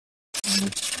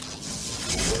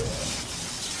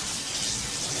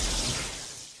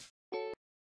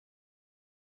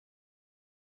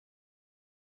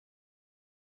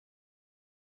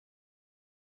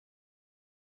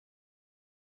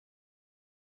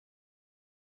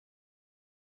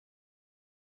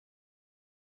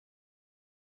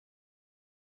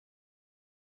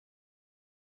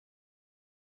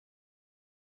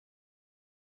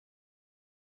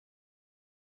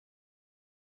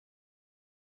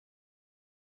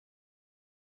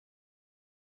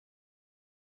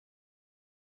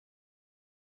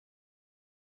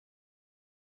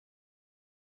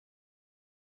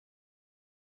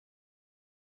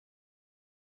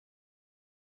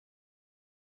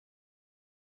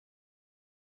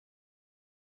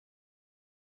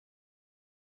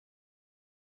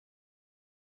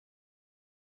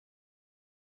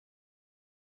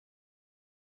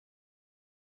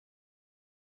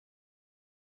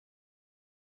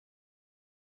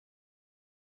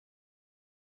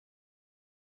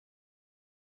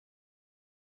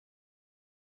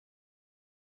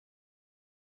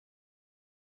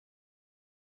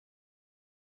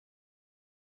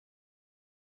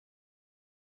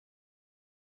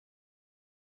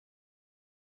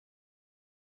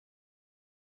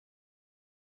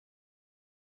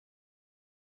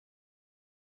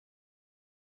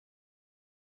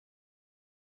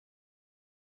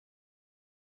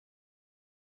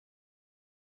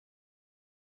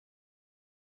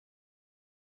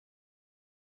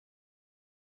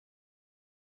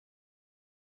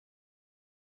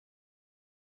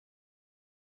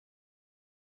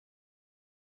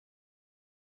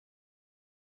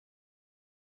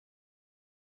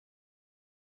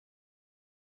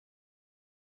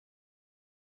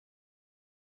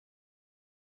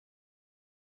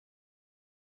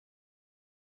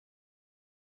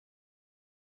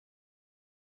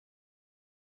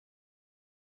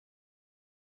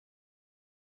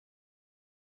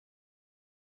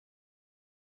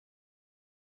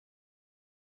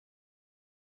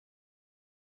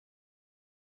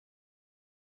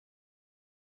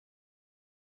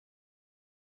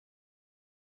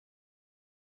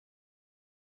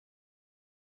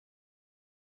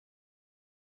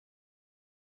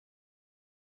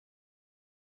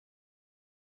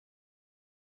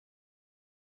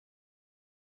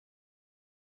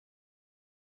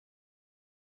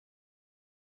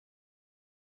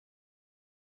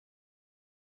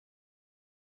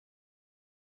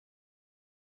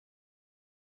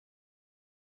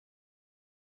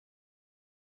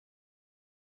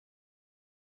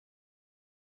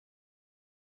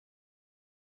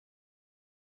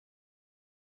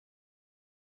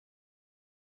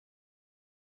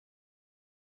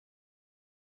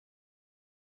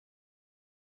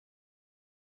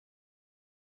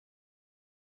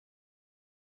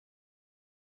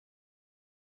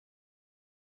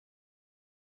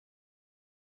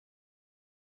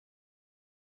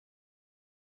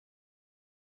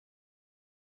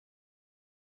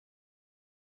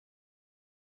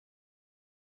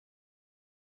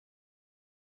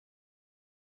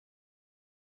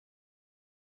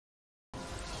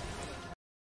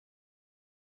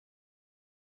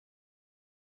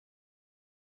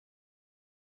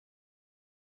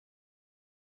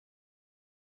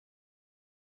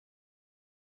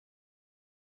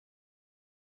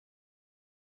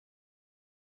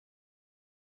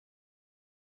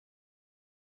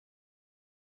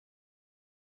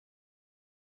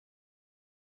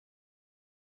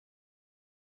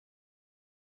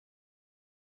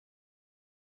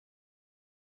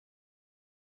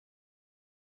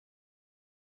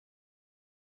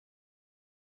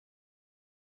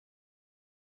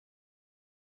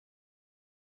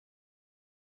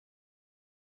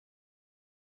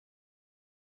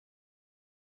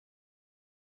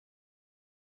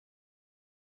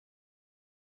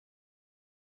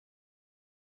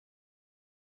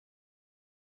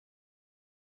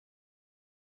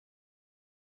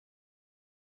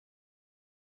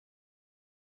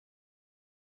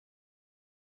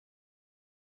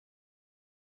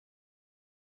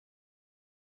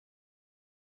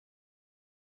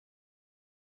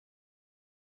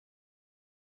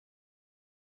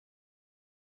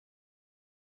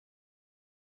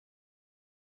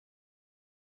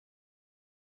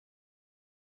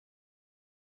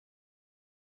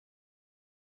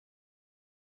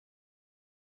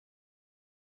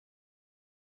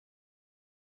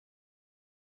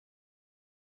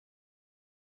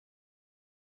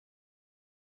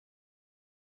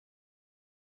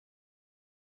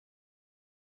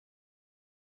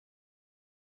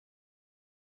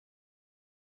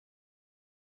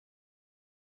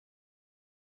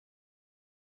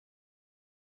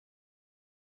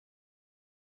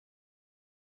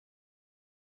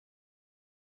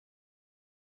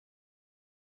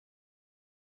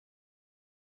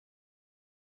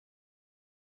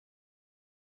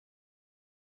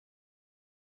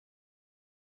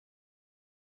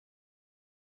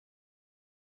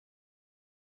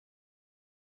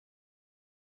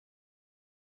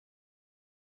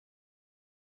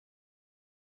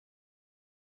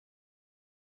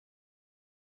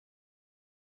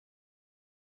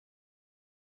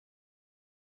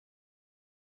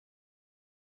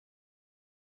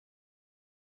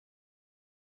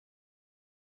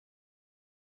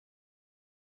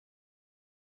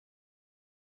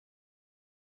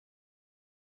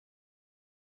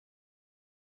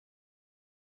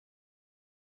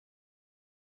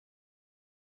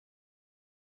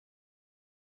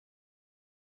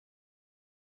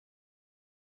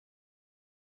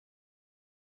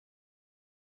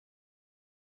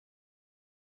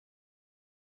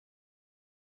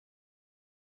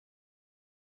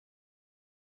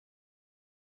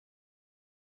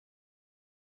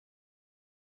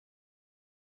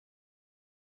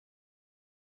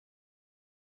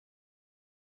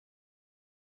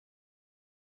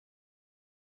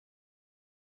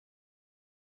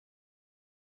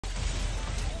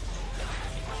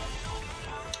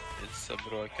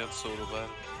bro, I can't solo ban.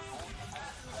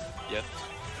 Yet.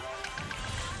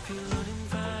 Feel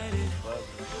uninvited.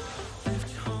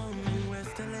 Left home in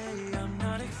West LA, I'm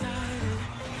not excited.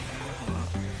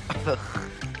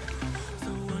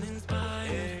 So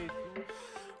uninspired.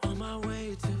 On my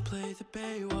way to play the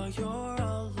bay while you're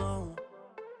alone.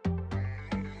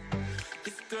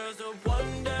 This girl's a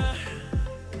wonder.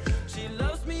 She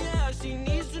loves me, yeah, she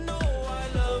needs to know I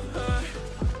love her.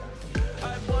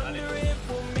 I wonder if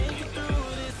we'll make it through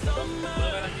this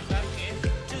summer.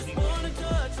 Just wanna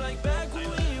touch like back when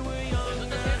we were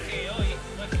younger.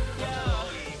 Yeah.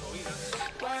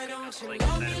 Why don't you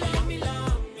love me, love me,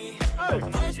 love me?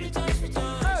 Touch me, touch me,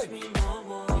 touch me no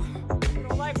more. You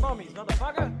don't like mummies,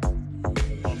 motherfucker?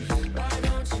 Why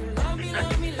don't you love me,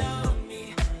 love me, love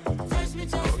me? Touch me,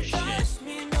 touch me, touch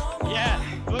me no more. Yeah,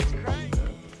 looks great.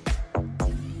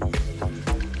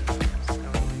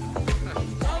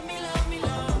 Love me, love me,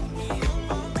 love me.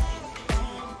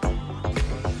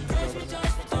 Touch me,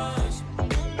 touch me, touch me.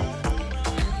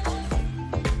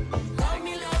 Love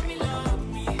me, love me, love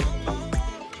me.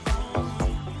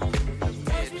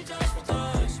 Touch me, touch me,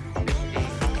 touch me.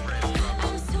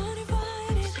 I'm so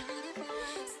divided,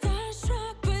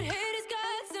 starstruck, but hate has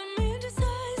got some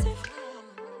indecisive.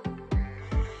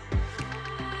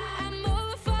 I'm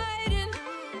over fighting.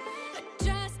 I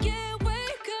just can't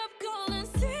wake up cold and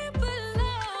sleep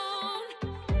alone.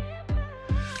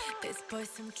 This boy's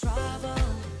some trouble.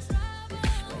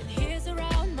 When he's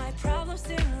around, my problems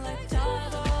seem like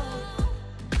double.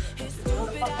 His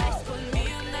stupid eyes put me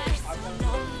on ice. So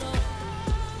no, no.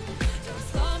 Don't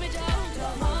slow me down.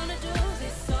 Don't wanna do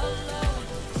this solo.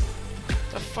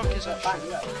 The fuck is that shit?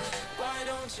 Why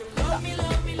don't you love me,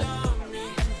 love me, love me?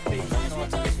 Touch me,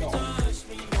 touch me, touch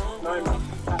me no more.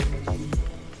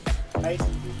 Why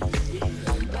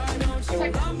don't you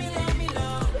love me, love me,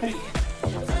 love me?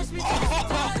 Touch me, touch me,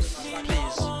 touch me no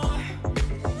more.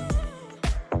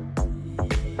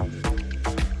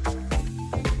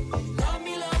 Love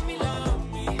me, love me, love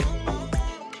me.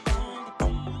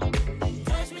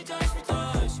 Touch me, touch me,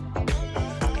 touch me.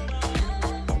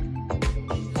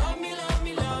 Love me, love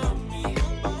me, love me.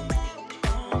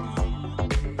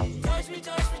 Touch me,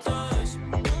 touch me, touch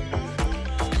me.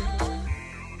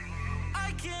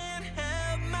 I can't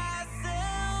help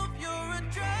myself, you're a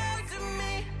drug to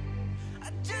me. I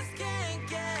just can't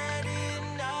get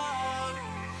enough.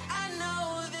 I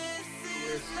know this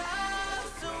is love,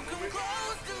 so come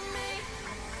close to me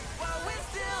while we're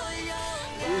still young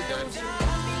and